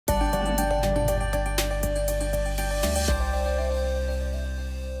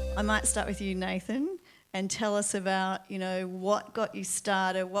I might start with you, Nathan, and tell us about, what got you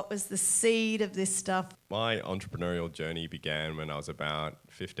started, what was the seed of this stuff? My entrepreneurial journey began when I was about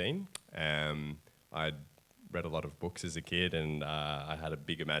 15. I'd read a lot of books as a kid, and I had a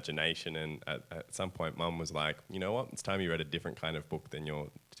big imagination, and at some point Mum was like, you know what, it's time you read a different kind of book than your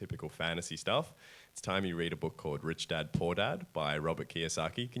typical fantasy stuff. It's time you read a book called Rich Dad, Poor Dad by Robert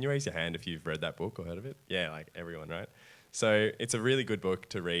Kiyosaki. Can you raise your hand if you've read that book or heard of it? Yeah, like everyone, right? So it's a really good book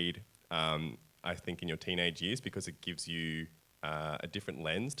to read, I think, in your teenage years, because it gives you a different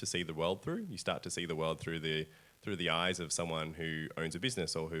lens to see the world through. You start to see the world through the eyes of someone who owns a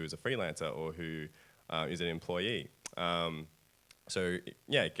business, or who is a freelancer, or who is an employee.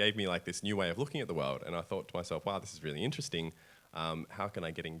 It gave me like this new way of looking at the world, and I thought to myself, wow, this is really interesting. How can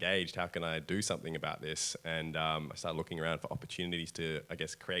I get engaged? How can I do something about this? And I started looking around for opportunities to, I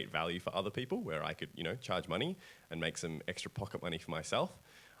guess, create value for other people, where I could, charge money and make some extra pocket money for myself.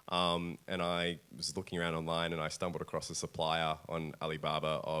 And I was looking around online, and I stumbled across a supplier on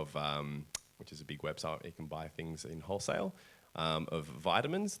Alibaba of, which is a big website where you can buy things in wholesale, of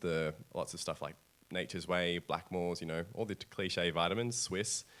vitamins, lots of stuff like Nature's Way, Blackmores, all the cliche vitamins,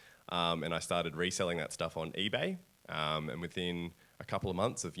 Swiss. And I started reselling that stuff on eBay. And within a couple of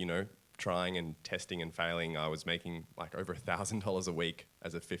months of, trying and testing and failing, I was making like over $1,000 a week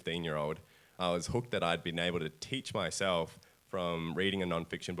as a 15-year-old. I was hooked that I'd been able to teach myself from reading a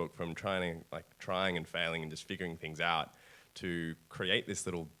non-fiction book, from trying and failing and just figuring things out, to create this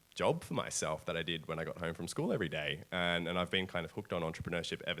little job for myself that I did when I got home from school every day. And I've been kind of hooked on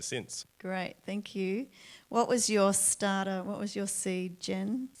entrepreneurship ever since. Great, thank you. What was your starter? What was your seed,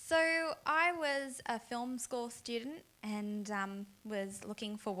 Jen? So I was a film school student and was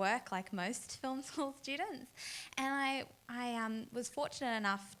looking for work like most film school students. And I was fortunate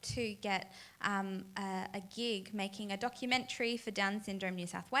enough to get a gig making a documentary for Down Syndrome New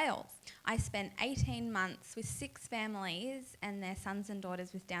South Wales. I spent 18 months with 6 families and their sons and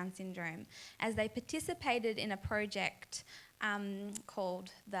daughters with Down syndrome as they participated in a project called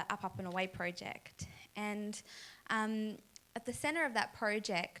the Up and Away project. And at the centre of that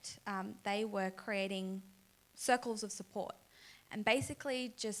project, they were creating circles of support, and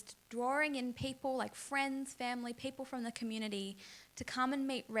basically just drawing in people like friends, family, people from the community to come and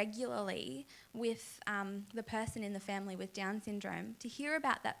meet regularly with the person in the family with Down syndrome, to hear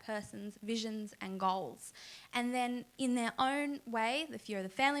about that person's visions and goals. And then in their own way, if you're the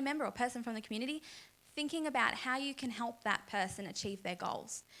family member or person from the community, thinking about how you can help that person achieve their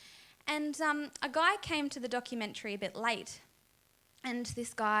goals. And a guy came to the documentary a bit late. And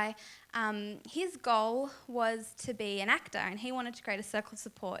this guy, his goal was to be an actor, and he wanted to create a circle of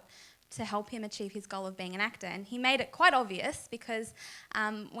support to help him achieve his goal of being an actor. And he made it quite obvious, because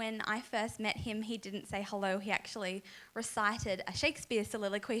when I first met him, he didn't say hello. He actually recited a Shakespeare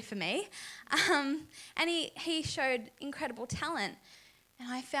soliloquy for me. And he showed incredible talent.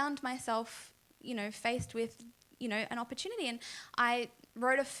 And I found myself, faced with, an opportunity. And I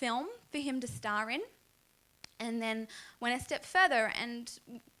wrote a film for him to star in. And then went a step further and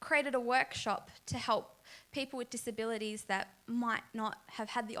created a workshop to help people with disabilities that might not have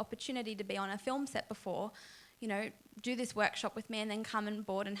had the opportunity to be on a film set before, do this workshop with me and then come on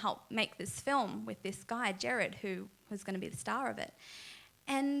board and help make this film with this guy, Jared, who was going to be the star of it.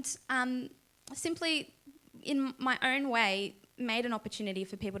 And simply, in my own way, made an opportunity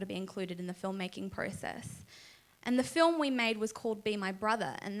for people to be included in the filmmaking process. And the film we made was called Be My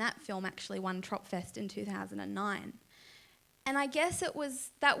Brother, and that film actually won Tropfest in 2009. And I guess that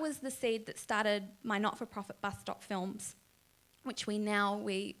was the seed that started my not-for-profit Bus Stop Films, which we've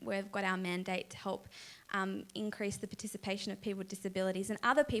got our mandate to help increase the participation of people with disabilities and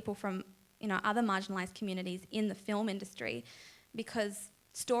other people from other marginalised communities in the film industry, because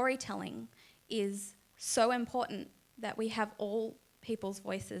storytelling is so important that we have all people's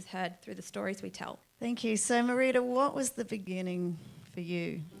voices heard through the stories we tell. Thank you. So, Marita, what was the beginning for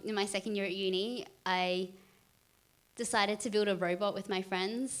you? In my second year at uni, I decided to build a robot with my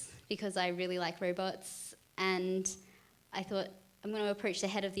friends because I really like robots, and I thought I'm going to approach the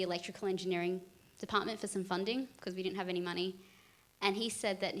head of the electrical engineering department for some funding because we didn't have any money. And he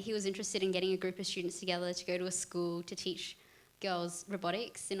said that he was interested in getting a group of students together to go to a school to teach girls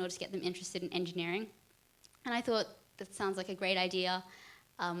robotics in order to get them interested in engineering. And I thought, that sounds like a great idea.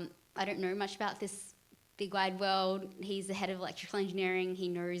 I don't know much about this big wide world. He's the head of electrical engineering. He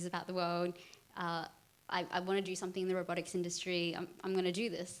knows about the world. I want to do something in the robotics industry. I'm going to do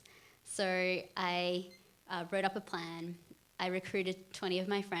this. So I wrote up a plan. I recruited 20 of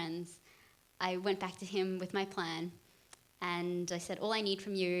my friends. I went back to him with my plan, and I said, all I need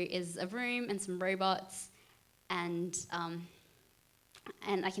from you is a room and some robots, and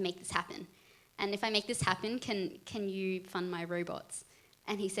and I can make this happen. And if I make this happen, can you fund my robots?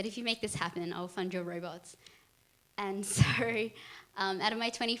 And he said, if you make this happen, I'll fund your robots. And so out of my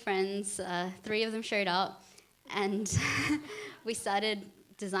 20 friends, 3 of them showed up, and we started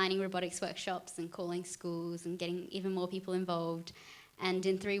designing robotics workshops and calling schools and getting even more people involved. And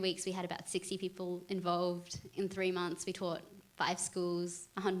in 3 weeks, we had about 60 people involved. In 3 months, we taught 5 schools,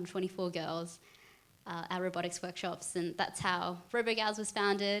 124 girls, our robotics workshops. And that's how RoboGals was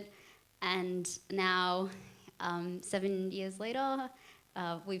founded. And now, 7 years later,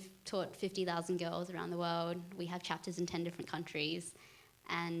 we've taught 50,000 girls around the world. We have chapters in 10 different countries.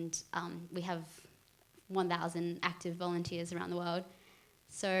 And we have 1,000 active volunteers around the world.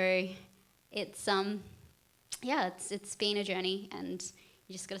 So it's it's been a journey, and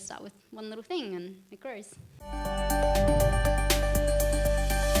you just got to start with one little thing and it grows.